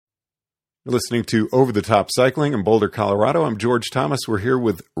You're listening to Over the Top Cycling in Boulder, Colorado. I'm George Thomas. We're here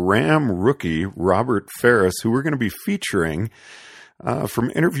with RAAM rookie Robert Ferris, who we're going to be featuring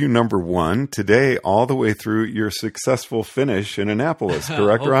from interview number 1 today, all the way through your successful finish in Annapolis.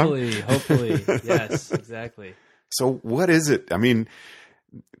 Correct, Rob? Hopefully. Yes, exactly. So what is it? I mean,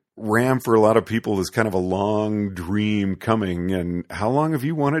 RAAM for a lot of people is kind of a long dream coming. And how long have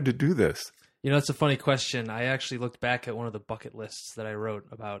you wanted to do this? You know, it's a funny question. I actually looked back at one of the bucket lists that I wrote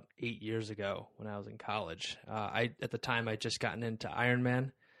about 8 years ago when I was in college. At the time, I'd just gotten into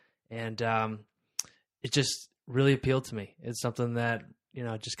Ironman, and it just really appealed to me. It's something that, you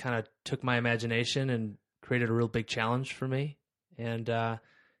know, just kind of took my imagination and created a real big challenge for me. And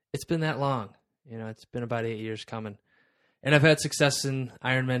it's been that long. You know, it's been about 8 years coming. And I've had success in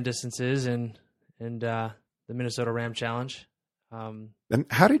Ironman distances and the Minnesota RAAM Challenge. And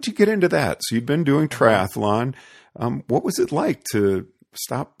how did you get into that? So you'd been doing triathlon. What was it like to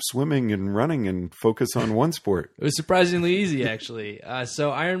stop swimming and running and focus on one sport? It was surprisingly easy, actually.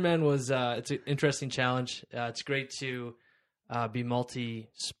 So Ironman was it's an interesting challenge. It's great to be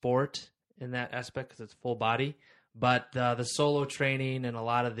multi-sport in that aspect because it's full body. But the solo training and a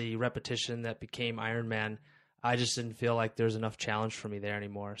lot of the repetition that became Ironman, I just didn't feel like there was enough challenge for me there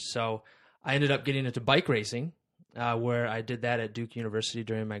anymore. So I ended up getting into bike racing. Where I did that at Duke University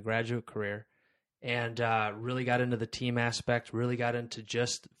during my graduate career, and really got into the team aspect, really got into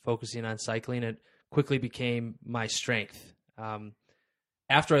just focusing on cycling. It quickly became my strength.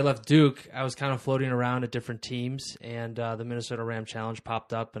 After I left Duke, I was kind of floating around at different teams, and the Minnesota RAAM Challenge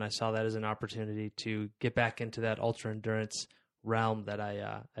popped up, and I saw that as an opportunity to get back into that ultra-endurance realm that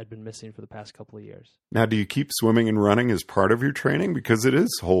I had been missing for the past couple of years. Now, do you keep swimming and running as part of your training? Because it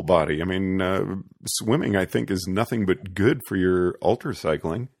is whole body. I mean, swimming, I think, is nothing but good for your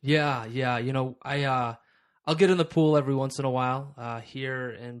ultracycling. Yeah. You know, I'll get in the pool every once in a while.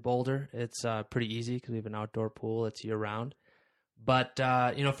 Here in Boulder, it's pretty easy because we have an outdoor pool. It's year-round. But,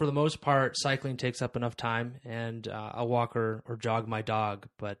 you know, for the most part, cycling takes up enough time, and I'll walk or jog my dog.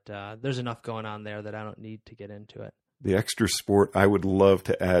 But there's enough going on there that I don't need to get into it. The extra sport I would love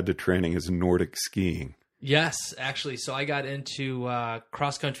to add to training is Nordic skiing. Yes, actually. So I got into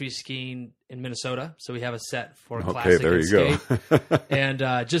cross-country skiing in Minnesota. So we have a set for classic there and you skate. go.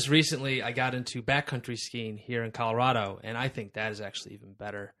 And just recently I got into backcountry skiing here in Colorado, and I think that is actually even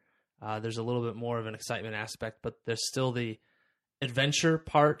better. There's a little bit more of an excitement aspect, but there's still the adventure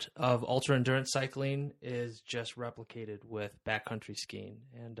part of ultra-endurance cycling is just replicated with backcountry skiing.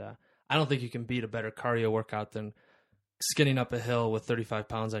 And I don't think you can beat a better cardio workout than skinning up a hill with 35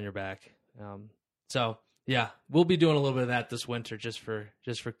 pounds on your back. So yeah, we'll be doing a little bit of that this winter just for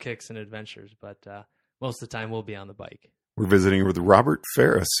kicks and adventures. But most of the time we'll be on the bike. We're visiting with Robert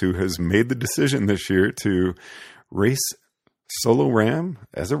Ferris, who has made the decision this year to race solo RAAM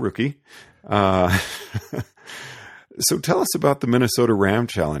as a rookie. So tell us about the Minnesota RAAM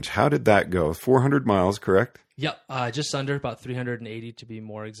Challenge. How did that go? 400 miles, correct? Yep. Just under, about 380 to be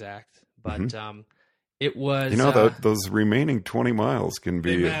more exact. But it was, you know, those remaining 20 miles can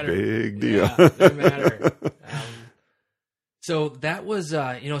be a big deal. Yeah, they matter. So that was,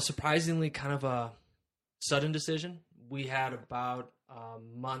 you know, surprisingly kind of a sudden decision. We had about a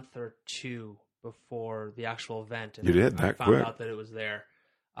month or two before the actual event. And you did that I found quick. out that it was there.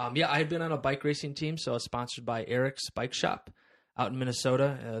 Yeah, I had been on a bike racing team, so I was sponsored by Eric's Bike Shop out in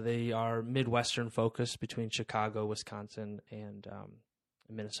Minnesota. They are Midwestern focused between Chicago, Wisconsin, and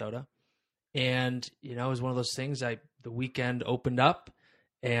Minnesota. And, you know, it was one of those things, the weekend opened up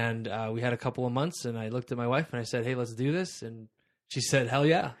and we had a couple of months, and I looked at my wife and I said, hey, let's do this. And she said, hell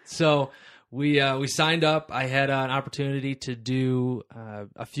yeah. So we signed up. I had an opportunity to do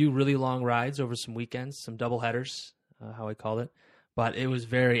a few really long rides over some weekends, some double headers, how I called it. But it was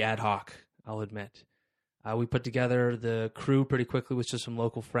very ad hoc, I'll admit. We put together the crew pretty quickly with just some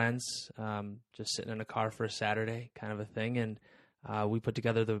local friends, just sitting in a car for a Saturday kind of a thing. And we put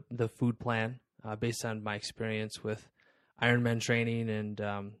together the food plan based on my experience with Ironman training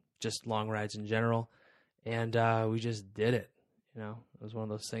and just long rides in general. And we just did it. You know, it was one of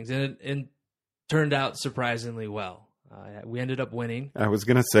those things. And it turned out surprisingly well. We ended up winning. I was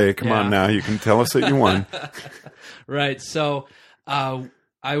going to say, come on now, you can tell us that you won. Right. So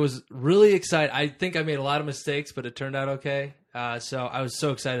I was really excited. I think I made a lot of mistakes, but it turned out okay. So I was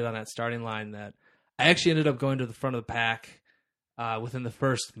so excited on that starting line that I actually ended up going to the front of the pack within the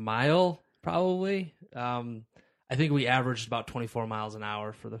first mile, probably. I think we averaged about 24 miles an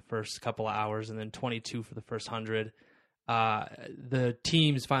hour for the first couple of hours and then 22 for the first 100. The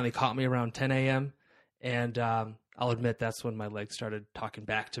teams finally caught me around 10 a.m. And I'll admit that's when my legs started talking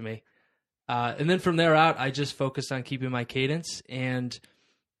back to me. And then from there out, I just focused on keeping my cadence. And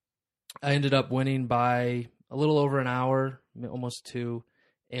I ended up winning by a little over an hour, almost 2,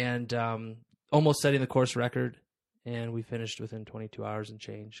 and almost setting the course record. And we finished within 22 hours and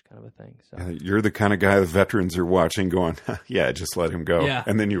change, kind of a thing. So you're the kind of guy the veterans are watching going, yeah, just let him go. Yeah.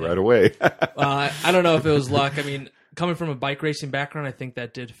 And then you ride away. I don't know if it was luck. I mean, coming from a bike racing background, I think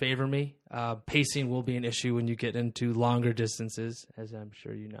that did favor me. Pacing will be an issue when you get into longer distances, as I'm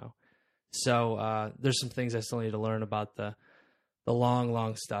sure you know. So there's some things I still need to learn about the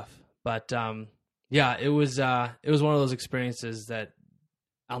long stuff. But yeah, it was one of those experiences that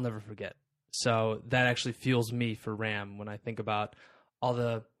I'll never forget. So that actually fuels me for RAAM when I think about all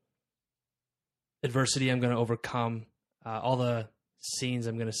the adversity I'm going to overcome, all the scenes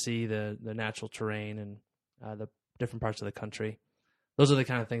I'm going to see, the natural terrain and the different parts of the country. Those are the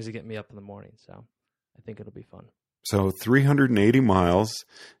kind of things that get me up in the morning. So I think it'll be fun. So 380 miles,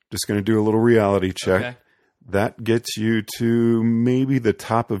 just going to do a little reality check. Okay. That gets you to maybe the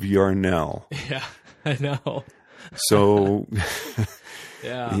top of Yarnell. Yeah, I know. So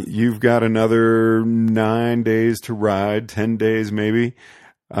yeah, you've got another 9 days to ride, 10 days maybe.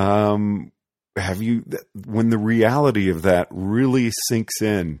 Have you, when the reality of that really sinks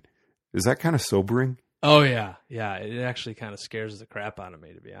in, is that kind of sobering? Oh yeah. Yeah. It actually kind of scares the crap out of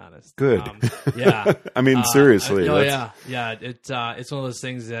me, to be honest. Good. Yeah. I mean, seriously. Yeah. It's one of those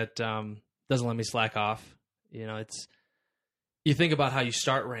things that, doesn't let me slack off. You know, you think about how you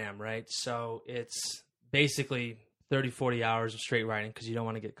start RAAM, right? So it's basically 30, 40 hours of straight riding because you don't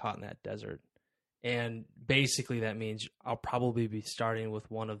want to get caught in that desert. And basically that means I'll probably be starting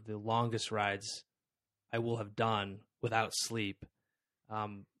with one of the longest rides I will have done without sleep,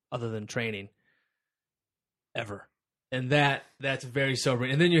 other than training, ever. And that's very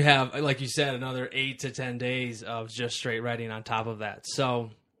sobering. And then you have, like you said, another 8 to 10 days of just straight riding on top of that.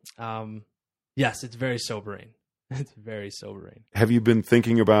 So, yes, it's very sobering. It's very sobering. Have you been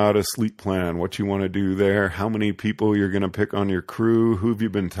thinking about a sleep plan, what you want to do there, how many people you're going to pick on your crew, who have you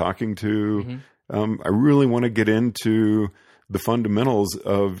been talking to? Mm-hmm. I really want to get into the fundamentals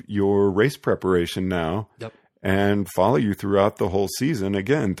of your race preparation now. Yep. And follow you throughout the whole season,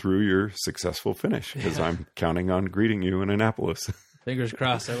 again, through your successful finish, because I'm counting on greeting you in Annapolis. Fingers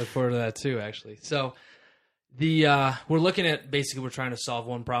crossed. I look forward to that too, actually. So we're looking at, basically we're trying to solve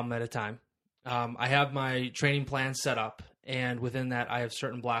one problem at a time. I have my training plan set up, and within that I have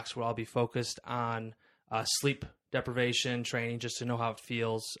certain blocks where I'll be focused on sleep deprivation training, just to know how it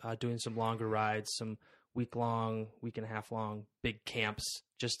feels, doing some longer rides, some week and a half long big camps,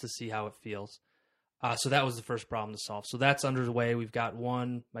 just to see how it feels. So that was the first problem to solve. So that's underway. We've got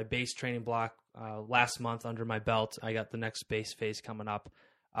my base training block last month under my belt. I got the next base phase coming up.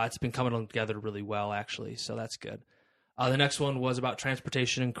 It's been coming together really well, actually, so that's good. The next one was about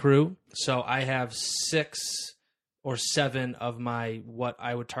transportation and crew. So I have 6 or 7 of my, what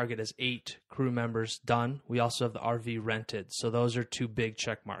I would target as 8 crew members done. We also have the RV rented. So those are 2 big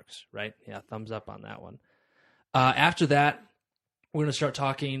check marks, right? Yeah, thumbs up on that one. After that, we're going to start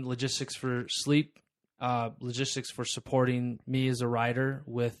talking logistics for sleep, logistics for supporting me as a rider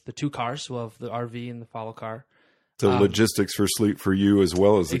with the 2 cars. So we'll have the RV and the follow car. So logistics for sleep for you as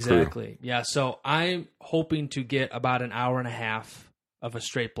well as the crew. Exactly. Yeah. So I'm hoping to get about an hour and a half of a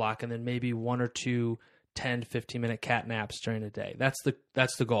straight block, and then maybe 1 or 2 10 to 15-minute cat naps during the day. That's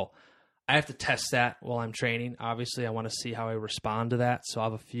the goal. I have to test that while I'm training. Obviously, I want to see how I respond to that. So I'll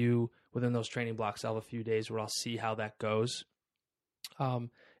have a few within those training blocks. I'll have a few days where I'll see how that goes, and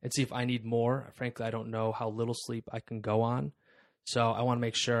see if I need more. Frankly, I don't know how little sleep I can go on. So I want to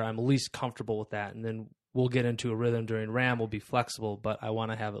make sure I'm at least comfortable with that, and then we'll get into a rhythm during RAAM. We'll be flexible, but I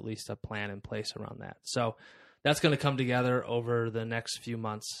want to have at least a plan in place around that. So that's going to come together over the next few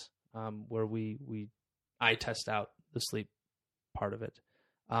months, where I test out the sleep part of it.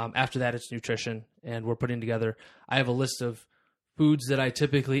 After that, it's nutrition, and we're putting together. I have a list of foods that I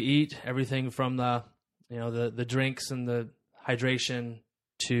typically eat, everything from the drinks and the hydration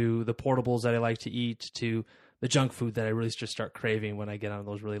to the portables that I like to eat to the junk food that I really just start craving when I get on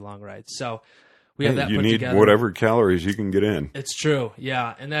those really long rides. So we have that put together. You need whatever calories you can get in. It's true.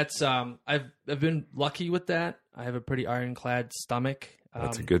 Yeah. And that's, I've been lucky with that. I have a pretty ironclad stomach.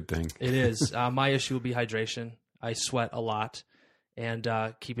 That's a good thing. It is. My issue will be hydration. I sweat a lot, and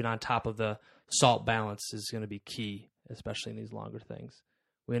keeping on top of the salt balance is going to be key, especially in these longer things.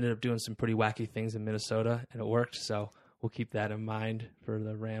 We ended up doing some pretty wacky things in Minnesota, and it worked. So we'll keep that in mind for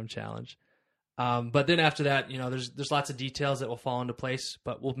the RAAM challenge. But then after that, there's lots of details that will fall into place,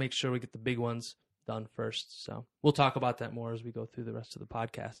 but we'll make sure we get the big ones done first. So we'll talk about that more as we go through the rest of the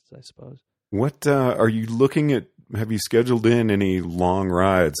podcasts, I suppose. What are you looking at? Have you scheduled in any long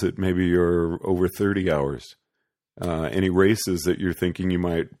rides that maybe are over 30 hours? Any races that you're thinking you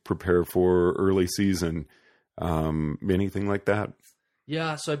might prepare for early season? Anything like that?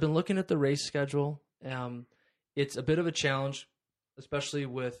 Yeah, so I've been looking at the race schedule. It's a bit of a challenge, especially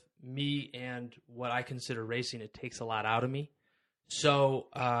with me and what I consider racing. It takes a lot out of me. So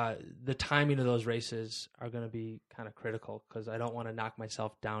the timing of those races are going to be kind of critical because I don't want to knock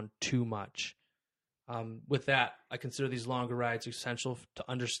myself down too much. With that, I consider these longer rides essential to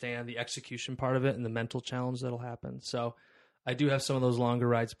understand the execution part of it and the mental challenge that'll happen. So I do have some of those longer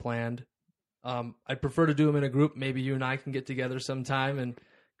rides planned. I'd prefer to do them in a group. Maybe you and I can get together sometime and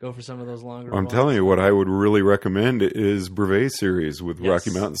go for some of those longer I'm ones. telling you, what I would really recommend is Brevet Series with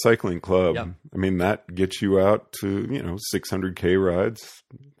Rocky Mountain Cycling Club. Yep. I mean, that gets you out to, 600K rides,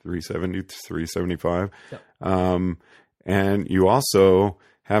 370 to 375. Yep. And you also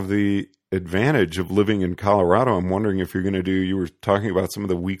have the advantage of living in Colorado. I'm wondering if you're going to you were talking about some of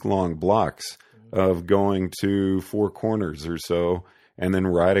the week-long blocks of going to Four Corners or so, and then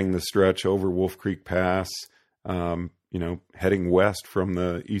riding the stretch over Wolf Creek Pass, heading west from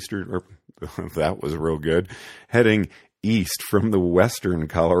the eastern, or that was real good, heading east from the western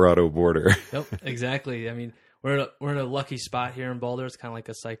Colorado border. Yep, exactly. I mean, we're in a lucky spot here in Boulder. It's kind of like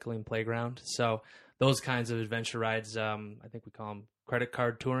a cycling playground. So those kinds of adventure rides, I think we call them credit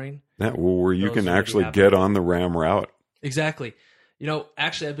card touring. Yeah, well, where you can actually get on the RAAM route. Exactly.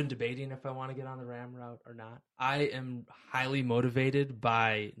 Actually, I've been debating if I want to get on the RAAM route or not. I am highly motivated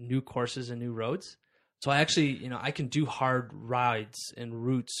by new courses and new roads. So I actually, I can do hard rides and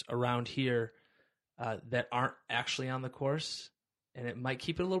routes around here that aren't actually on the course, and it might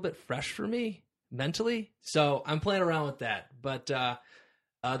keep it a little bit fresh for me mentally. So I'm playing around with that. But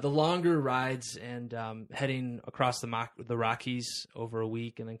the longer rides and heading across the Rockies over a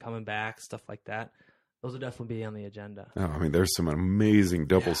week and then coming back, stuff like that, those will definitely be on the agenda. Oh, I mean, there's some amazing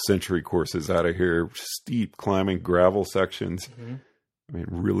double century courses out of here, steep climbing gravel sections. Mm-hmm. I mean,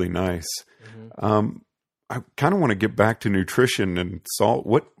 really nice. Mm-hmm. I kind of want to get back to nutrition and salt.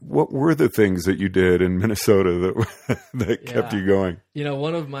 What were the things that you did in Minnesota that kept you going?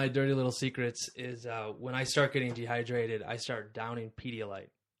 One of my dirty little secrets is when I start getting dehydrated, I start downing Pedialyte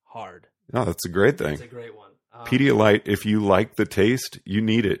hard. Oh, that's a great thing. It's a great one. Pedialyte, if you like the taste, you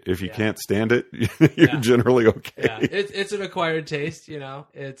need it. If you can't stand it, you're generally okay. Yeah, it's an acquired taste,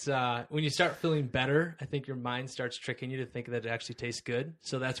 It's when you start feeling better, I think your mind starts tricking you to think that it actually tastes good.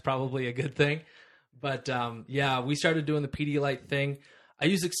 So that's probably a good thing. But we started doing the Pedialyte thing. I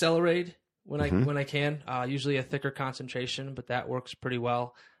use Accelerate when I can, usually a thicker concentration, but that works pretty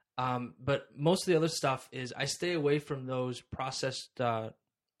well. But most of the other stuff is I stay away from those processed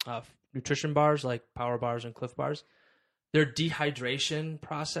nutrition bars like Power Bars and Cliff Bars. Their dehydration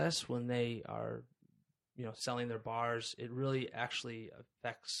process when they are, selling their bars, it really actually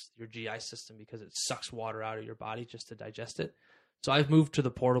affects your GI system because it sucks water out of your body just to digest it. So I've moved to the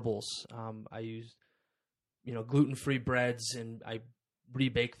portables. I use, gluten-free breads, and I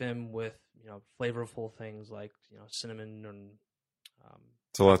rebake them with, flavorful things like, cinnamon and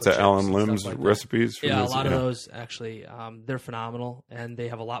so lots of Alan Lim's like recipes. A lot of those actually. They're phenomenal, and they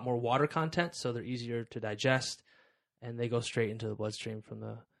have a lot more water content, so they're easier to digest, and they go straight into the bloodstream from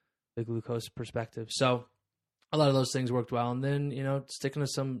the glucose perspective. So a lot of those things worked well. And then, sticking to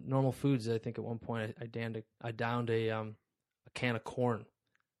some normal foods. I think at one point I downed a can of corn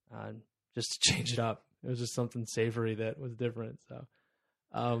just to change it up. It was just something savory that was different. So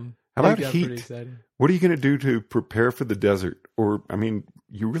how about heat? What are you going to do to prepare for the desert? Or, I mean,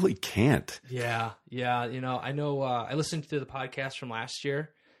 you really can't. Yeah. I know I listened to the podcast from last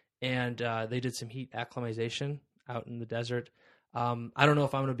year, and they did some heat acclimatization out in the desert. I don't know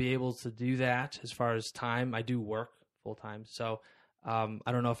if I'm going to be able to do that as far as time. I do work full time, so I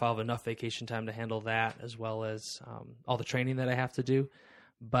don't know if I'll have enough vacation time to handle that, as well as all the training that I have to do.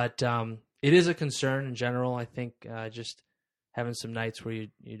 But it is a concern in general. I think just having some nights where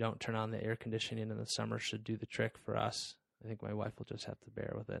you don't turn on the air conditioning in the summer should do the trick for us. I think my wife will just have to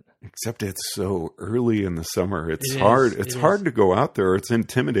bear with it. Except it's so early in the summer. It's hard. It's hard to go out there. It's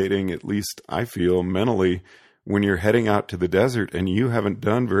intimidating, at least I feel mentally, when you're heading out to the desert and you haven't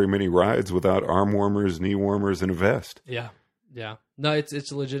done very many rides without arm warmers, knee warmers, and a vest. Yeah. No,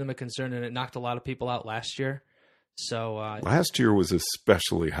 it's a legitimate concern, and it knocked a lot of people out last year. So last year was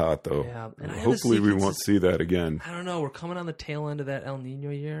especially hot, though. Yeah, and hopefully we won't see that again. I don't know. We're coming on the tail end of that El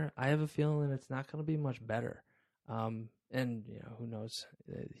Nino year. I have a feeling it's not going to be much better. And who knows?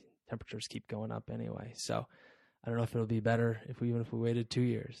 Temperatures keep going up anyway. So I don't know if it'll be better even if we waited 2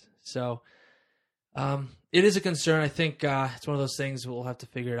 years. So It is a concern. I think it's one of those things we'll have to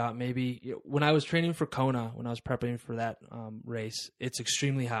figure it out. Maybe when I was training for Kona, when I was prepping for that race, it's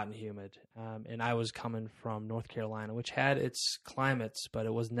extremely hot and humid. And I was coming from North Carolina, which had its climates, but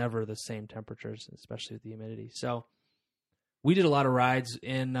it was never the same temperatures, especially with the humidity. So we did a lot of rides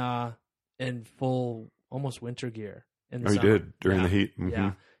in full, almost winter gear. In the summer. You did during the heat. Mm-hmm.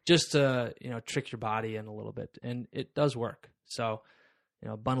 Yeah, just to trick your body in a little bit, and it does work. So.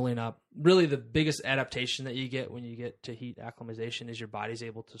 Bundling up. Really, the biggest adaptation that you get when you get to heat acclimatization is your body's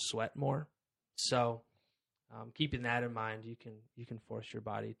able to sweat more. So, keeping that in mind, you can force your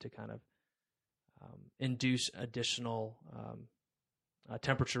body to kind of induce additional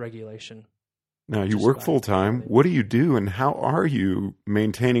temperature regulation. Now, you work full time. What do you do, and how are you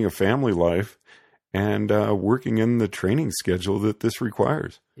maintaining a family life and working in the training schedule that this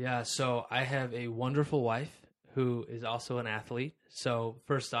requires? Yeah, so I have a wonderful wife who is also an athlete. So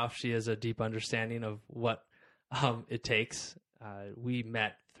first off, she has a deep understanding of what it takes. We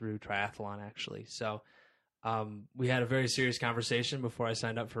met through triathlon, actually. So we had a very serious conversation before I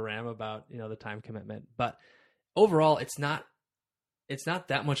signed up for RAAM about the time commitment. But overall, it's not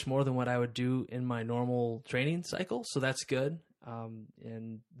that much more than what I would do in my normal training cycle. So that's good.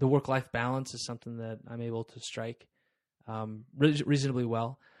 And the work-life balance is something that I'm able to strike reasonably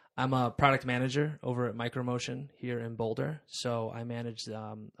well. I'm a product manager over at Micromotion here in Boulder. So I manage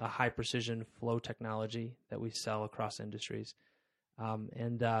a high precision flow technology that we sell across industries.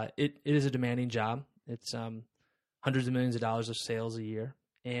 It is a demanding job. It's hundreds of millions of dollars of sales a year.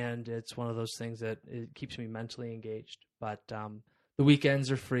 And it's one of those things that it keeps me mentally engaged. But the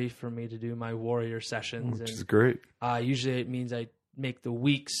weekends are free for me to do my warrior sessions. Which is great. Usually it means I make the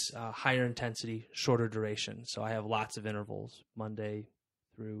weeks higher intensity, shorter duration. So I have lots of intervals, Monday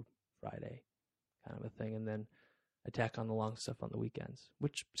through Friday kind of a thing. And then I tack on the long stuff on the weekends,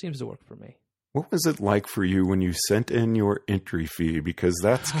 which seems to work for me. What was it like for you when you sent in your entry fee? Because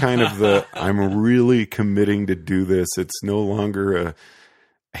that's kind of I'm really committing to do this. It's no longer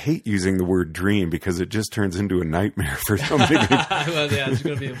I hate using the word dream because it just turns into a nightmare for somebody. Well, yeah, it's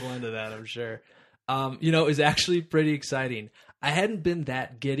going to be a blend of that, I'm sure. It was actually pretty exciting. I hadn't been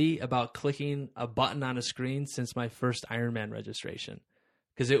that giddy about clicking a button on a screen since my first Ironman registration.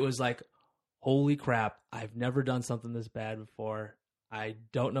 Because it was like, holy crap, I've never done something this bad before. I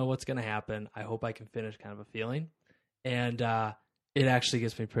don't know what's going to happen. I hope I can finish, kind of a feeling. And it actually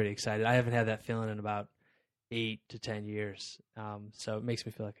gets me pretty excited. I haven't had that feeling in about 8 to 10 years. So it makes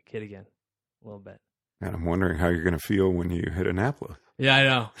me feel like a kid again, a little bit. And I'm wondering how you're going to feel when you hit Annapolis. Yeah,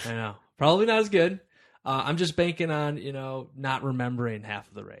 I know. Probably not as good. I'm just banking on, not remembering half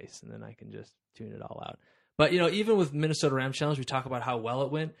of the race, and then I can just tune it all out. But, even with Minnesota RAAM Challenge, we talk about how well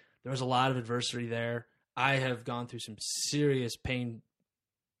it went. There was a lot of adversity there. I have gone through some serious pain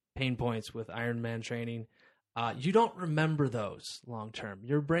points with Ironman training. You don't remember those long term.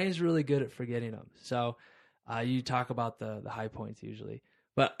 Your brain's really good at forgetting them. So you talk about the high points usually.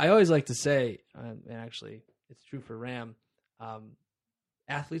 But I always like to say, and actually it's true for RAAM,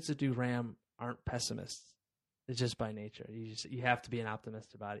 athletes that do RAAM aren't pessimists. It's just by nature. You have to be an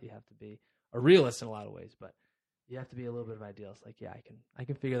optimist about it. You have to be a realist in a lot of ways, but you have to be a little bit of idealist. Like, yeah, I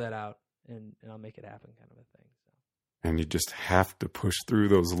can figure that out and I'll make it happen, kind of a thing. So. And you just have to push through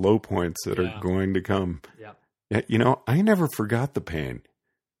those low points that are going to come. Yeah. I never forgot the pain.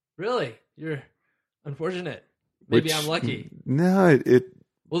 Really? You're unfortunate. Maybe I'm lucky. No,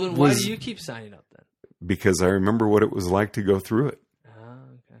 Well, then why do you keep signing up then? Because I remember what it was like to go through it.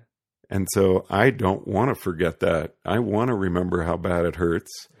 Okay. And so I don't want to forget that. I want to remember how bad it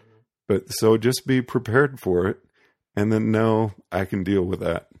hurts. Mm-hmm. But so just be prepared for it and then know I can deal with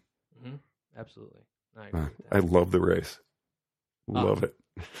that. Mm-hmm. Absolutely. I love the race. Love it.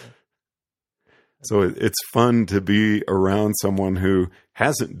 Yeah. So it's fun to be around someone who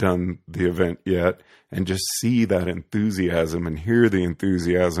hasn't done the event yet and just see that enthusiasm and hear the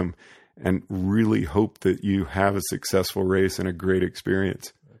enthusiasm and really hope that you have a successful race and a great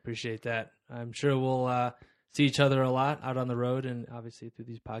experience. I appreciate that. I'm sure we'll see each other a lot out on the road and obviously through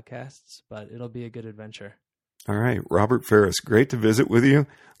these podcasts, but it'll be a good adventure. All right. Robert Ferris, great to visit with you.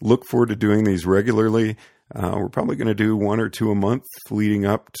 Look forward to doing these regularly. We're probably going to do 1 or 2 a month leading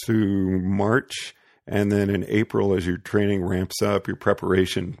up to March. And then in April, as your training ramps up, your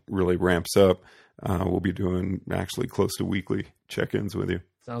preparation really ramps up, we'll be doing actually close to weekly check-ins with you.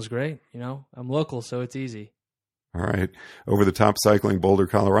 Sounds great. I'm local, so it's easy. All right. Over the Top Cycling, Boulder,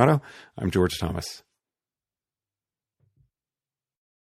 Colorado, I'm George Thomas.